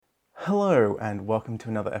Hello and welcome to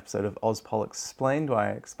another episode of Ozpol Explained, where I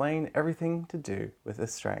explain everything to do with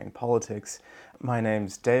Australian politics. My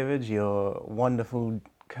name's David, your wonderful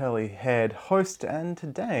curly-haired host, and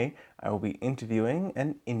today I will be interviewing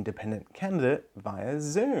an independent candidate via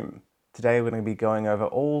Zoom. Today we're going to be going over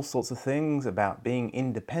all sorts of things about being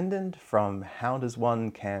independent, from how does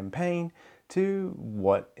one campaign to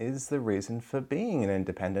what is the reason for being an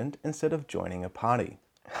independent instead of joining a party.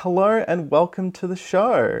 Hello and welcome to the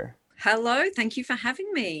show. Hello, thank you for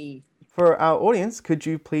having me. For our audience, could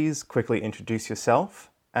you please quickly introduce yourself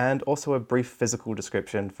and also a brief physical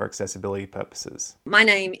description for accessibility purposes? My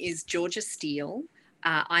name is Georgia Steele.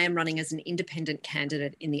 I am running as an independent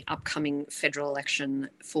candidate in the upcoming federal election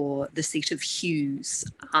for the seat of Hughes.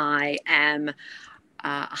 I am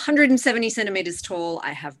 170 centimetres tall.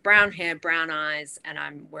 I have brown hair, brown eyes, and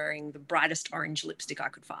I'm wearing the brightest orange lipstick I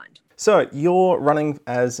could find. So you're running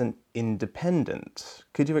as an independent.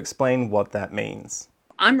 Could you explain what that means?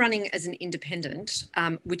 I'm running as an independent,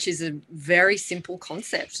 which is a very simple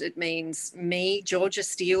concept. It means me, Georgia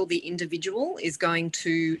Steele, the individual, is going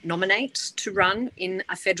to nominate to run in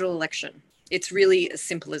a federal election. It's really as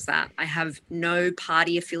simple as that. I have no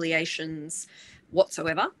party affiliations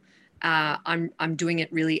whatsoever. I'm doing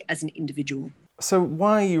it really as an individual. So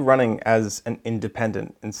why are you running as an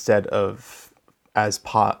independent instead of as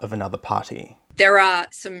part of another party? There are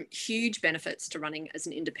some huge benefits to running as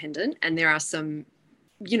an independent, and there are some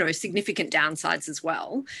significant downsides as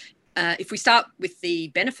well. If we start with the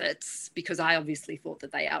benefits, because I obviously thought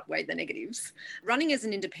that they outweighed the negatives, running as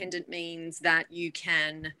an independent means that you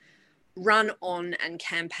can run on and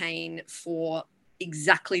campaign for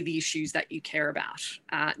exactly the issues that you care about.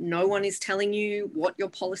 No one is telling you what your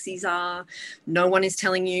policies are. No one is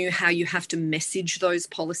telling you how you have to message those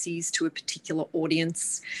policies to a particular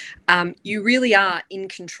audience. You really are in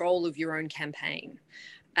control of your own campaign.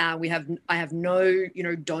 I have no,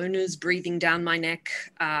 donors breathing down my neck,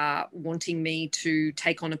 wanting me to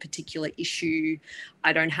take on a particular issue.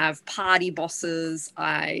 I don't have party bosses.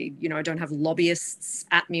 I don't have lobbyists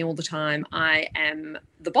at me all the time. I am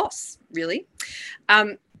the boss, really.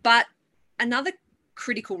 But another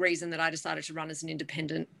critical reason that I decided to run as an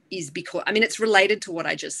independent is because, it's related to what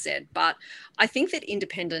I just said, but I think that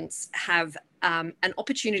independents have an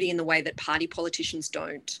opportunity in the way that party politicians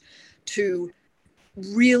don't, to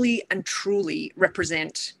really and truly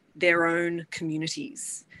represent their own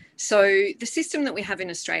communities. So the system that we have in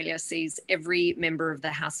Australia sees every member of the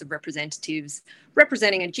House of Representatives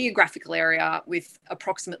representing a geographical area with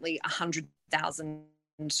approximately 100,000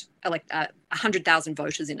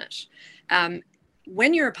 voters in it.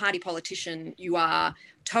 When you're a party politician, you are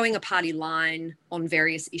towing a party line on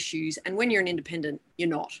various issues, and when you're an independent, you're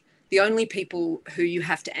not. The only people who you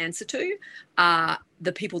have to answer to are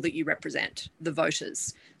the people that you represent, the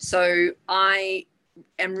voters. So I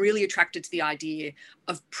am really attracted to the idea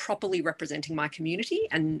of properly representing my community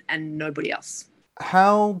and nobody else.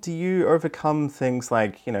 How do you overcome things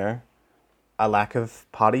like, a lack of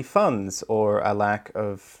party funds or a lack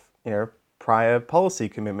of, prior policy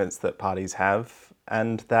commitments that parties have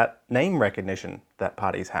and that name recognition that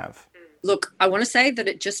parties have? Look, I want to say that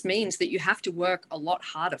it just means that you have to work a lot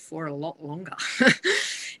harder for a lot longer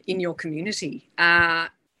in your community.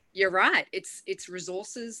 You're right. It's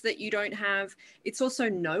resources that you don't have. It's also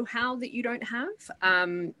know-how that you don't have.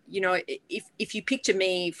 If you picture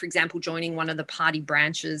me, for example, joining one of the party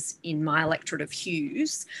branches in my electorate of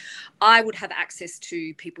Hughes, I would have access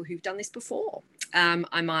to people who've done this before.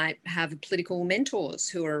 I might have political mentors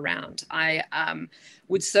who are around. I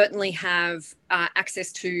would certainly have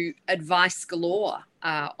access to advice galore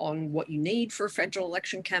on what you need for a federal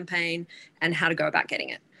election campaign and how to go about getting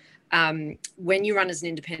it. When you run as an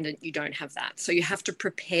independent, you don't have that. So you have to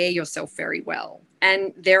prepare yourself very well.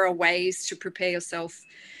 And there are ways to prepare yourself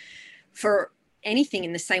for anything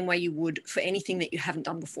in the same way you would for anything that you haven't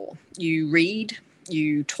done before. You read,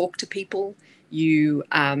 you talk to people, you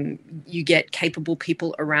get capable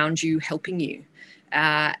people around you helping you.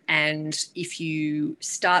 And if you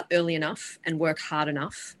start early enough and work hard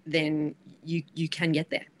enough, then you can get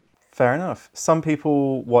there. Fair enough. Some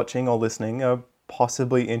people watching or listening are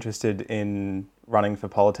possibly interested in running for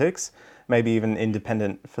politics, maybe even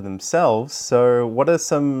independent for themselves. So what are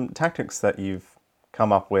some tactics that you've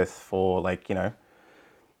come up with for,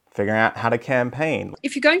 figuring out how to campaign?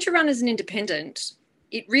 If you're going to run as an independent,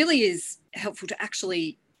 it really is helpful to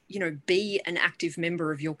actually, be an active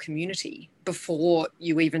member of your community before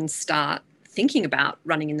you even start thinking about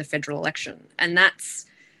running in the federal election. And that's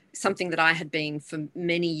something that I had been for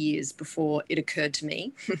many years before it occurred to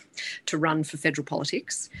me to run for federal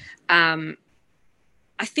politics. I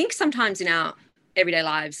think sometimes in our everyday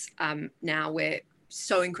lives, now we're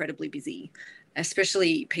so incredibly busy,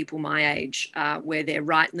 especially people my age, where they're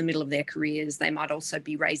right in the middle of their careers. They might also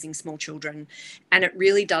be raising small children. And it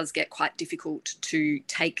really does get quite difficult to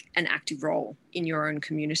take an active role in your own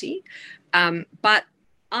community. But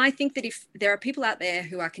I think that if there are people out there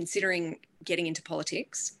who are considering getting into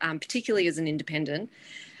politics, particularly as an independent,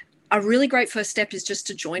 a really great first step is just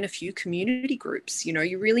to join a few community groups. You know,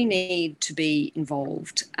 you really need to be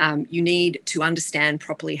involved. You need to understand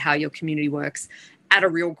properly how your community works at a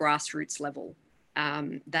real grassroots level.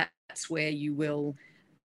 That's where you will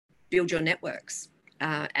build your networks,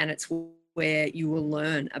 and it's where you will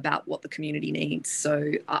learn about what the community needs.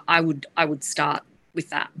 So I would start with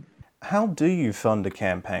that. How do you fund a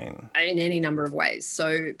campaign? In any number of ways.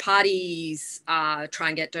 So parties try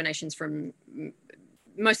and get donations from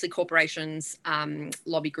mostly corporations,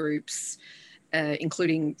 lobby groups,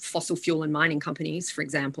 including fossil fuel and mining companies, for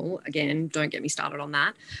example. Again, don't get me started on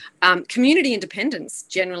that. Community independents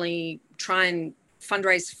generally try and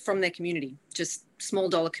fundraise from their community, just small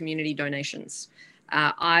dollar community donations.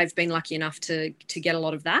 I've been lucky enough to get a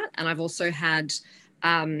lot of that. And I've also had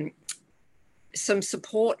some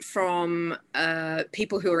support from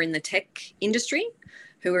people who are in the tech industry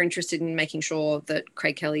who are interested in making sure that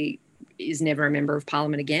Craig Kelly is never a member of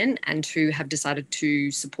Parliament again, and who have decided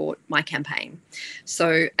to support my campaign.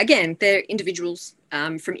 So again, they're individuals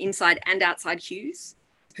from inside and outside Hughes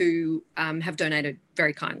who have donated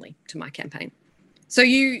very kindly to my campaign. So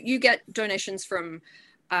you get donations from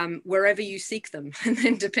wherever you seek them, and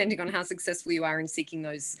then depending on how successful you are in seeking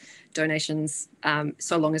those donations,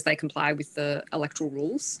 so long as they comply with the electoral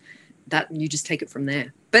rules, that you just take it from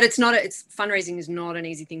there. But fundraising is not an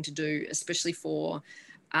easy thing to do, especially for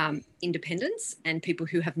independents and people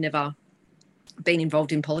who have never been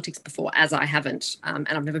involved in politics before, as I haven't, and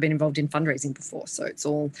I've never been involved in fundraising before.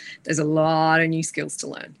 So there's a lot of new skills to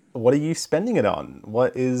learn. What are you spending it on?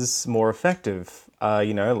 What is more effective?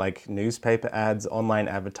 Like newspaper ads, online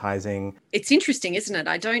advertising. It's interesting, isn't it?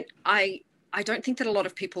 I don't think that a lot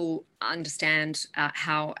of people understand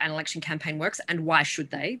how an election campaign works, and why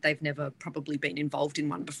should they? They've never probably been involved in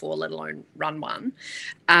one before, let alone run one.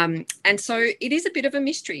 And so it is a bit of a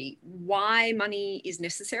mystery why money is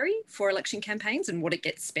necessary for election campaigns and what it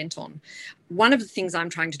gets spent on. One of the things I'm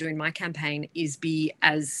trying to do in my campaign is be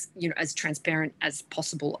as transparent as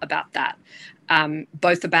possible about that,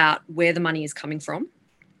 both about where the money is coming from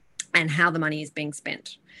and how the money is being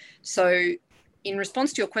spent. So in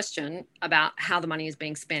response to your question about how the money is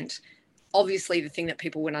being spent, obviously the thing that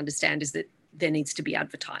people would understand is that there needs to be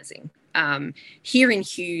advertising. Here in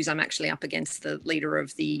Hughes, I'm actually up against the leader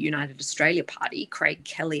of the United Australia Party, Craig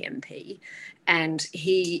Kelly MP, and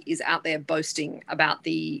he is out there boasting about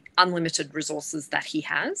the unlimited resources that he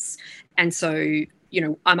has. And so,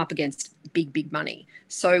 I'm up against big, big money.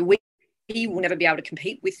 So we will never be able to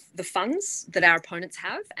compete with the funds that our opponents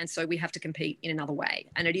have. And so we have to compete in another way.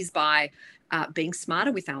 And it is by being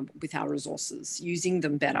smarter with our resources, using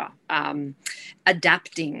them better,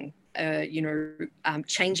 adapting,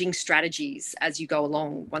 changing strategies as you go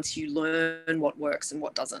along once you learn what works and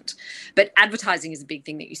what doesn't. But advertising is a big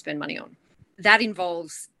thing that you spend money on. That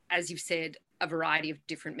involves, as you've said, a variety of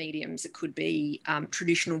different mediums. It could be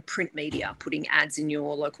traditional print media, putting ads in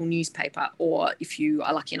your local newspaper, or if you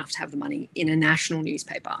are lucky enough to have the money, in a national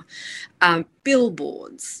newspaper.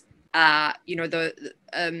 Billboards,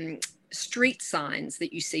 the street signs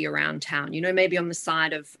that you see around town, maybe on the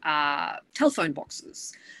side of telephone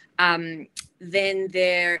boxes. Then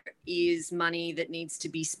there is money that needs to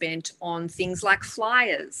be spent on things like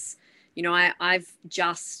flyers. I'm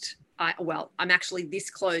actually this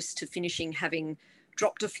close to finishing having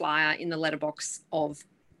dropped a flyer in the letterbox of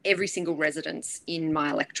every single residence in my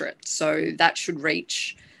electorate. So that should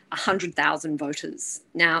reach 100,000 voters.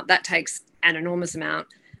 Now, that takes an enormous amount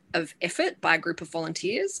of effort by a group of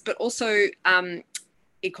volunteers, but also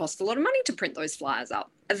it costs a lot of money to print those flyers up.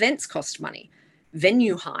 Events cost money,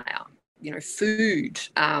 venue hire, food,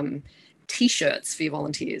 T-shirts for your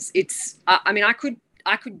volunteers.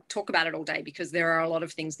 I could talk about it all day, because there are a lot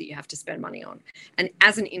of things that you have to spend money on. And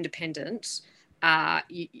as an independent,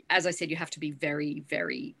 as I said, you have to be very,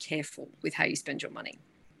 very careful with how you spend your money.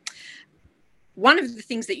 One of the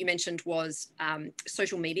things that you mentioned was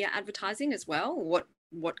social media advertising as well.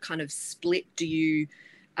 What kind of split do you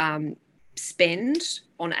spend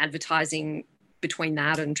on advertising between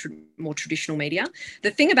that and more traditional media? The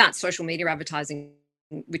thing about social media advertising,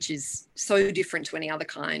 which is so different to any other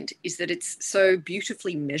kind, is that it's so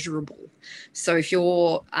beautifully measurable. So if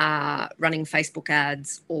you're running Facebook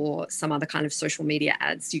ads or some other kind of social media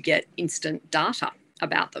ads, you get instant data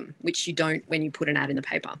about them, which you don't when you put an ad in the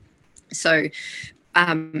paper. So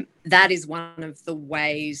that is one of the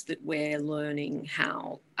ways that we're learning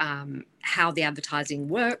how the advertising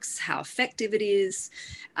works, how effective it is,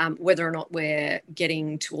 whether or not we're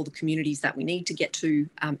getting to all the communities that we need to get to,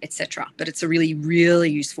 etc. But it's a really, really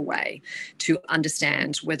useful way to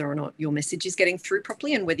understand whether or not your message is getting through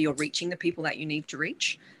properly and whether you're reaching the people that you need to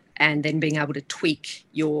reach, and then being able to tweak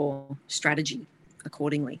your strategy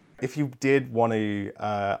accordingly. If you did want to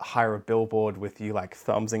hire a billboard with you like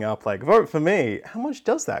thumbsing up, like vote for me, how much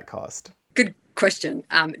does that cost? Good question.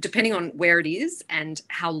 Depending on where it is and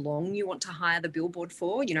how long you want to hire the billboard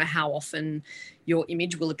for, how often your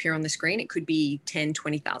image will appear on the screen, it could be $10,000,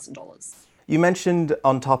 $20,000. You mentioned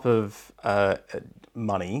on top of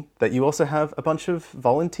money that you also have a bunch of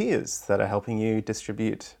volunteers that are helping you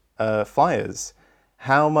distribute flyers.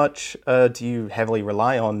 How much do you heavily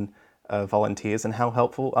rely on volunteers, and how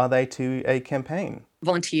helpful are they to a campaign?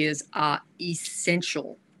 Volunteers are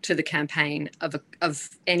essential to the campaign of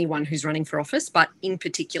anyone who's running for office, but in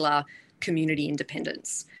particular, community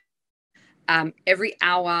independents. Every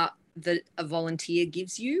hour that a volunteer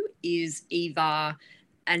gives you is either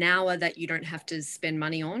an hour that you don't have to spend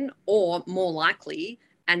money on, or more likely,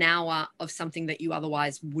 an hour of something that you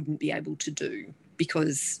otherwise wouldn't be able to do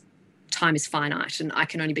because time is finite and I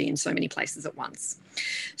can only be in so many places at once.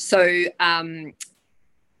 So the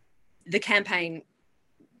campaign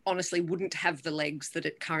honestly wouldn't have the legs that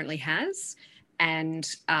it currently has, and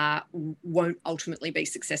won't ultimately be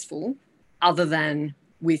successful other than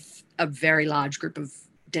with a very large group of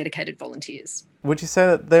dedicated volunteers. Would you say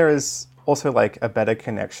that there is also like a better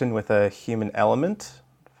connection with a human element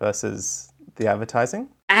versus the advertising?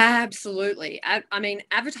 Absolutely. I mean,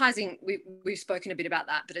 advertising, we've spoken a bit about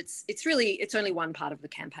that, but it's only one part of the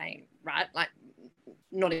campaign, right? Like,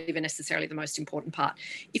 not even necessarily the most important part.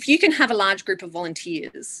 If you can have a large group of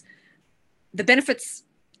volunteers, the benefits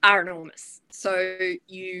are enormous. So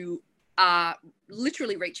you are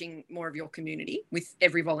literally reaching more of your community with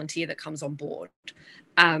every volunteer that comes on board.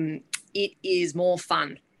 It is more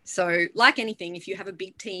fun. So like anything, if you have a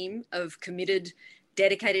big team of committed,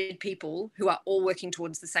 dedicated people who are all working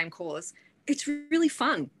towards the same cause, it's really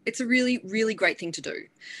fun. It's a really, really great thing to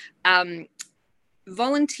do.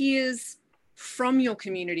 Volunteers from your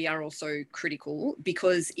community are also critical,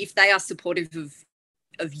 because if they are supportive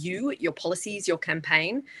of you, your policies, your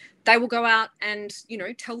campaign, they will go out and,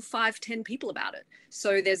 tell 5-10 people about it.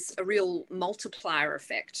 So there's a real multiplier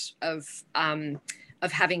effect of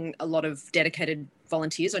having a lot of dedicated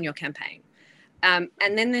volunteers on your campaign. And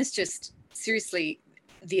then there's just seriously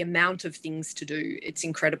the amount of things to do. It's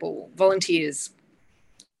incredible. Volunteers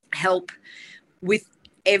help with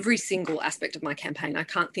every single aspect of my campaign. I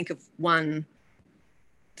can't think of one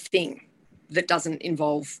thing that doesn't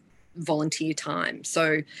involve volunteer time.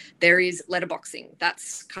 So there is letterboxing.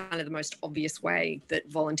 That's kind of the most obvious way that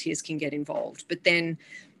volunteers can get involved. But then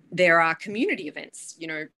there are community events,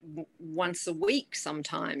 once a week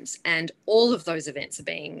sometimes, and all of those events are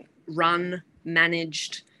being run,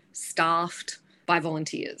 managed, staffed by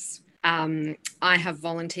volunteers. I have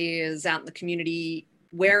volunteers out in the community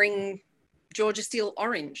wearing Georgia Steel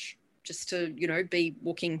orange just to, be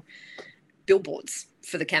walking billboards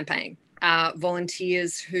for the campaign.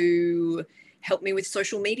 Volunteers who help me with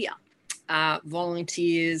social media.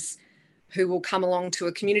 Volunteers who will come along to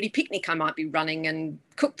a community picnic I might be running and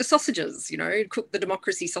cook the sausages, cook the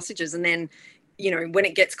democracy sausages. And then, when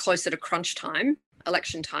it gets closer to crunch time,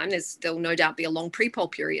 election time, there'll no doubt be a long pre-poll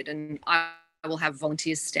period, and I will have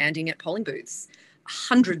volunteers standing at polling booths,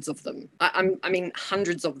 hundreds of them. I mean,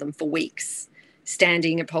 hundreds of them for weeks,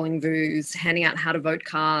 standing at polling booths, handing out how to vote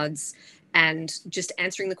cards, and just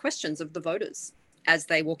answering the questions of the voters as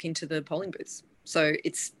they walk into the polling booths. So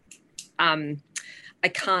it's, I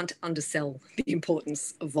can't undersell the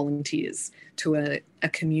importance of volunteers to a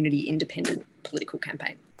community independent political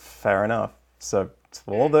campaign. Fair enough. So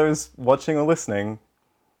for all those watching or listening,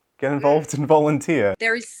 get involved and volunteer.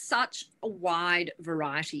 There is such a wide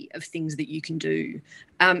variety of things that you can do.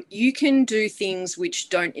 You can do things which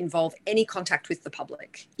don't involve any contact with the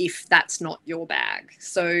public if that's not your bag.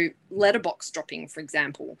 So letterbox dropping, for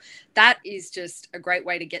example, that is just a great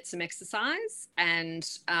way to get some exercise and,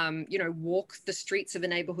 walk the streets of a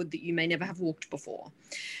neighborhood that you may never have walked before.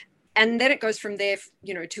 And then it goes from there,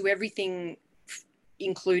 to everything,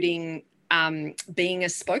 including being a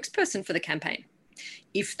spokesperson for the campaign,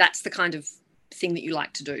 if that's the kind of thing that you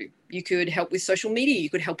like to do. You could help with social media. You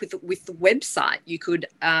could help with the website. You could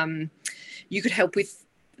help with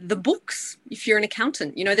the books if you're an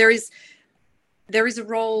accountant. There is a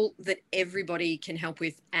role that everybody can help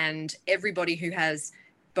with, and everybody who has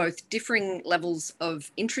both differing levels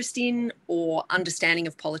of interest in or understanding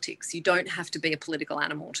of politics. You don't have to be a political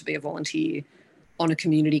animal to be a volunteer on a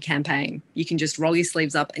community campaign. You can just roll your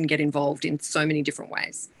sleeves up and get involved in so many different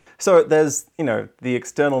ways. So there's, the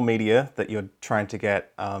external media that you're trying to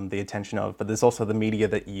get the attention of, but there's also the media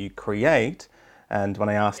that you create. And when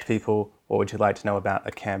I asked people, what would you like to know about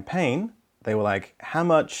a campaign? They were like, how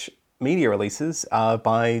much media releases are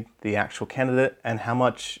by the actual candidate and how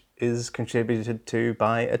much is contributed to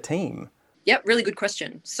by a team? Yep, really good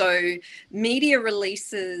question. So media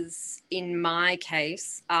releases in my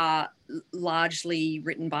case are largely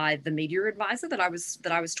written by the media advisor that I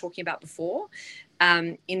was talking about before.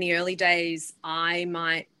 In the early days, I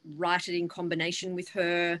might write it in combination with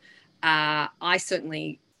her. I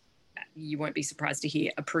certainly, you won't be surprised to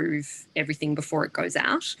hear, approve everything before it goes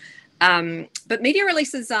out. But media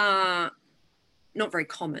releases are not very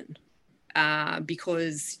common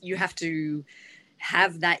because you have to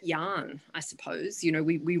have that yarn, I suppose.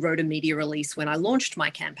 We wrote a media release when I launched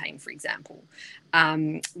my campaign, for example.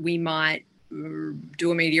 We might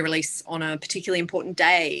do a media release on a particularly important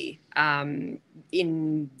day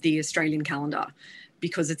in the Australian calendar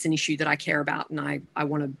because it's an issue that I care about and I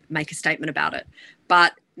want to make a statement about it.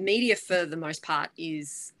 But media, for the most part,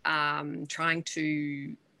 is trying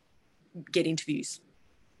to get interviews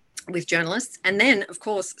with journalists. And then, of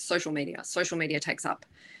course, social media. Social media takes up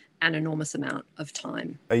an enormous amount of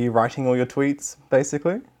time. Are you writing all your tweets,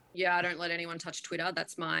 basically? Yeah, I don't let anyone touch Twitter.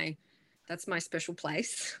 That's my special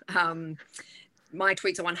place. My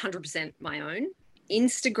tweets are 100% my own.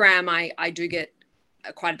 Instagram, I do get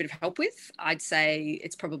quite a bit of help with. I'd say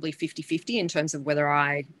it's probably 50-50 in terms of whether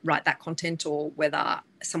I write that content or whether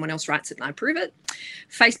someone else writes it and I approve it.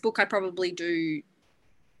 Facebook, I probably do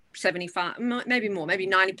 75, maybe more, maybe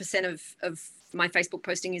 90% of my Facebook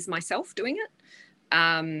posting is myself doing it.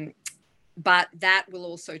 But that will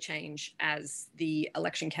also change as the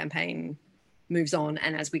election campaign moves on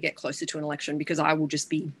and as we get closer to an election, because I will just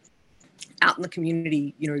be out in the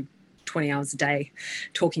community, 20 hours a day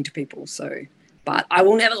talking to people. But I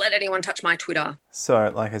will never let anyone touch my Twitter.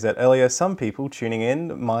 So, like I said earlier, some people tuning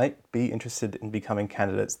in might be interested in becoming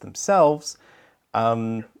candidates themselves.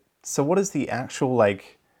 So what is the actual,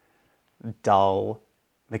 dull,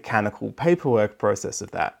 mechanical paperwork process of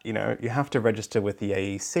that? You have to register with the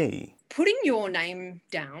AEC. Putting your name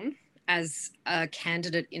down as a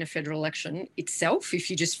candidate in a federal election itself, if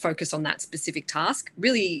you just focus on that specific task,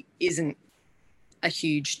 really isn't a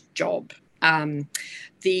huge job.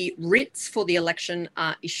 The writs for the election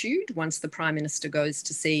are issued once the Prime Minister goes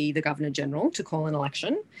to see the Governor-General to call an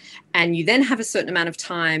election, and you then have a certain amount of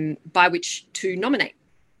time by which to nominate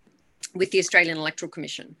with the Australian Electoral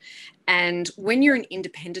Commission. And when you're an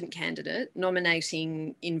independent candidate,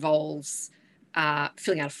 nominating involves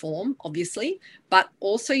filling out a form, obviously, but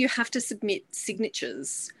also you have to submit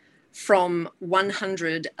signatures from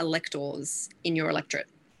 100 electors in your electorate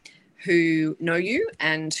who know you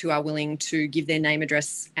and who are willing to give their name,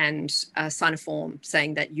 address, and sign a form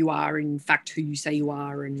saying that you are in fact who you say you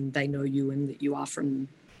are and they know you and that you are from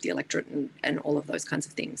the electorate and all of those kinds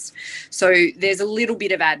of things. So there's a little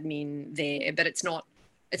bit of admin there, but it's not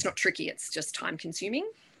tricky. It's just time consuming.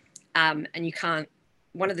 And you can't,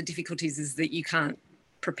 one of the difficulties is that you can't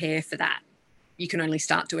prepare for that. You can only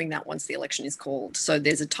start doing that once the election is called. So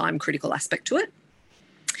there's a time critical aspect to it.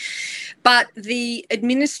 But the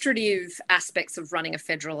administrative aspects of running a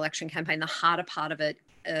federal election campaign, the harder part of it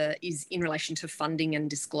is in relation to funding and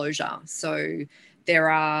disclosure. So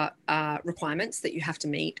there are requirements that you have to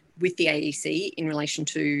meet with the AEC in relation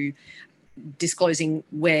to disclosing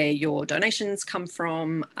where your donations come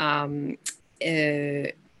from,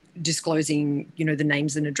 disclosing, the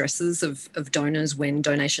names and addresses of donors when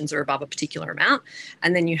donations are above a particular amount.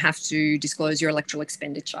 And then you have to disclose your electoral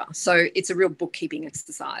expenditure. So it's a real bookkeeping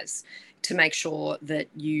exercise to make sure that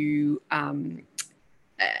you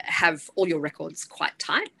have all your records quite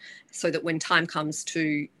tight so that when time comes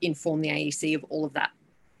to inform the AEC of all of that,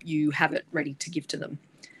 you have it ready to give to them.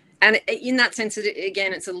 And in that sense,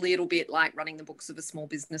 again, it's a little bit like running the books of a small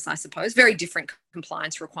business, I suppose. Very different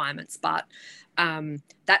compliance requirements, but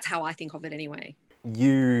that's how I think of it anyway.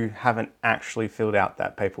 You haven't actually filled out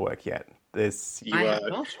that paperwork yet. I have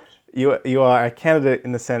not. You are a candidate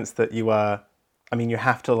in the sense that you are, you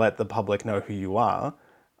have to let the public know who you are,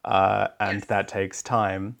 and yes, that takes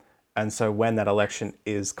time. And so when that election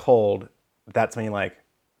is called, that's when you're like,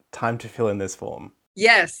 time to fill in this form.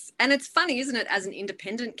 Yes. And it's funny, isn't it, as an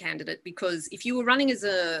independent candidate, because if you were running as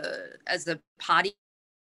a party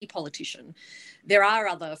politician, there are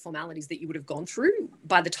other formalities that you would have gone through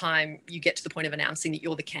by the time you get to the point of announcing that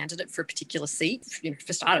you're the candidate for a particular seat.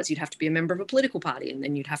 For starters, you'd have to be a member of a political party, and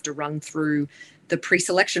then you'd have to run through the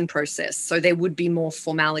pre-selection process. So there would be more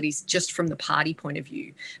formalities just from the party point of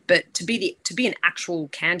view. But to be an actual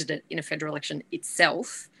candidate in a federal election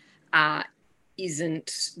itself,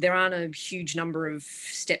 there aren't a huge number of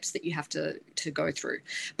steps that you have to go through.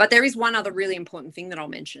 But there is one other really important thing that I'll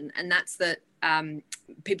mention, and that's that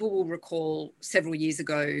people will recall several years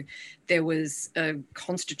ago there was a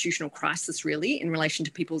constitutional crisis really in relation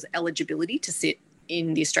to people's eligibility to sit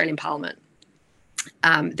in the Australian Parliament.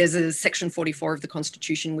 There's a section 44 of the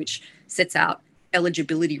Constitution which sets out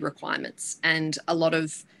eligibility requirements, and a lot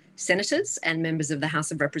of senators and members of the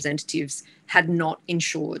House of Representatives had not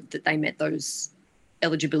ensured that they met those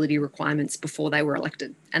eligibility requirements before they were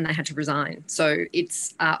elected, and they had to resign. So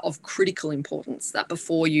it's of critical importance that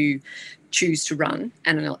before you choose to run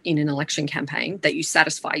in an election campaign, that you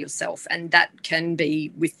satisfy yourself, and that can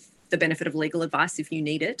be with the benefit of legal advice if you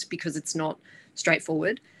need it, because it's not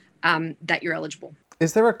straightforward, that you're eligible.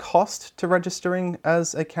 Is there a cost to registering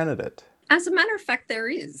as a candidate? As a matter of fact, there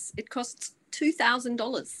is. It costs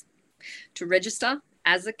 $2,000 to register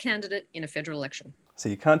as a candidate in a federal election. So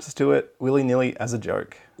you can't just do it willy-nilly as a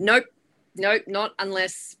joke? Nope, not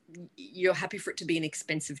unless you're happy for it to be an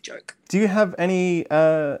expensive joke. Do you have any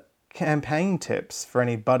campaign tips for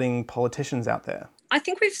any budding politicians out there? I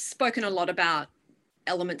think we've spoken a lot about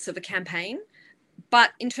elements of a campaign,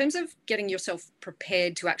 but in terms of getting yourself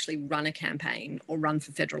prepared to actually run a campaign or run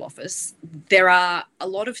for federal office, there are a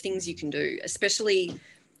lot of things you can do, especially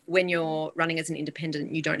when you're running as an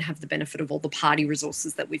independent. You don't have the benefit of all the party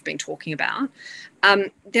resources that we've been talking about.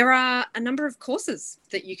 There are a number of courses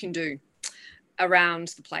that you can do around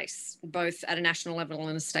the place, both at a national level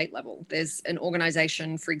and a state level. There's an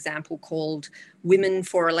organisation, for example, called Women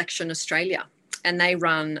for Election Australia, and they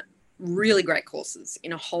run really great courses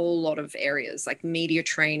in a whole lot of areas like media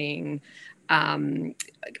training, on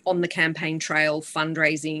the campaign trail,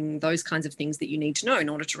 fundraising, those kinds of things that you need to know in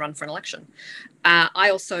order to run for an election. I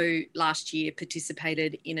also last year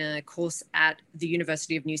participated in a course at the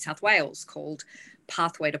University of New South Wales called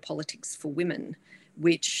Pathway to Politics for Women,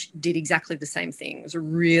 which did exactly the same thing. It was a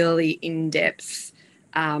really in-depth,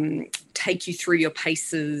 take you through your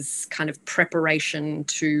paces kind of preparation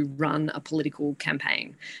to run a political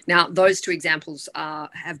campaign. Now, those two examples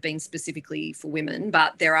have been specifically for women,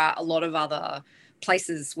 but there are a lot of other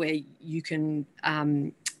places where you can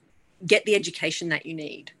get the education that you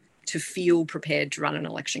need to feel prepared to run an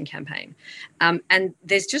election campaign. And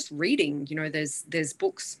there's just reading, there's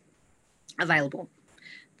books available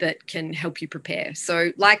that can help you prepare.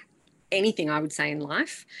 So like anything I would say in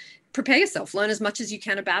life, prepare yourself, learn as much as you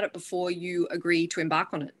can about it before you agree to embark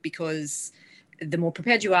on it, because the more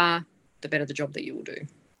prepared you are, the better the job that you will do.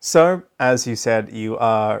 So, as you said, you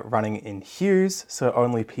are running in Hughes, so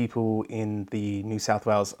only people in the New South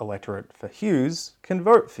Wales electorate for Hughes can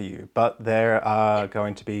vote for you. But there are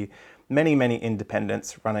going to be many, many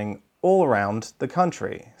independents running all around the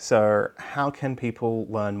country. So how can people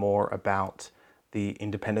learn more about the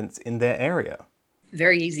independents in their area?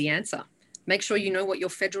 Very easy answer. Make sure you know what your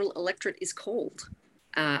federal electorate is called.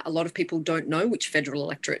 A lot of people don't know which federal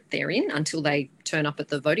electorate they're in until they turn up at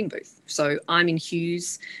the voting booth. So I'm in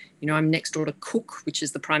Hughes. I'm next door to Cook, which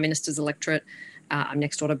is the Prime Minister's electorate. I'm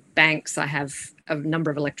next door to Banks. I have a number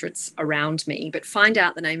of electorates around me. But find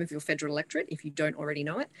out the name of your federal electorate if you don't already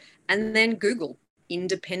know it. And then Google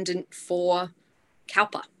independent for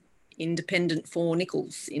Cowper, independent for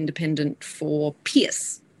Nichols, independent for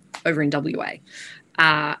Pierce over in WA.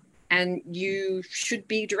 And you should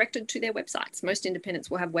be directed to their websites. Most independents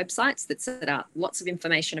will have websites that set out lots of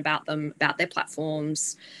information about them, about their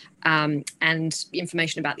platforms, and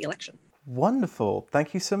information about the election. Wonderful.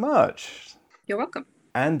 Thank you so much. You're welcome.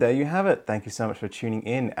 And there you have it. Thank you so much for tuning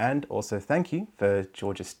in. And also thank you for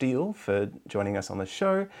Georgia Steele for joining us on the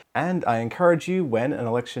show. And I encourage you, when an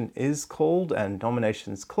election is called and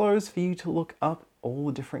nominations close, for you to look up all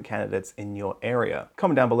the different candidates in your area.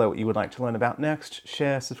 Comment down below what you would like to learn about next,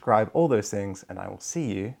 share, subscribe, all those things, and I will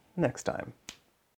see you next time.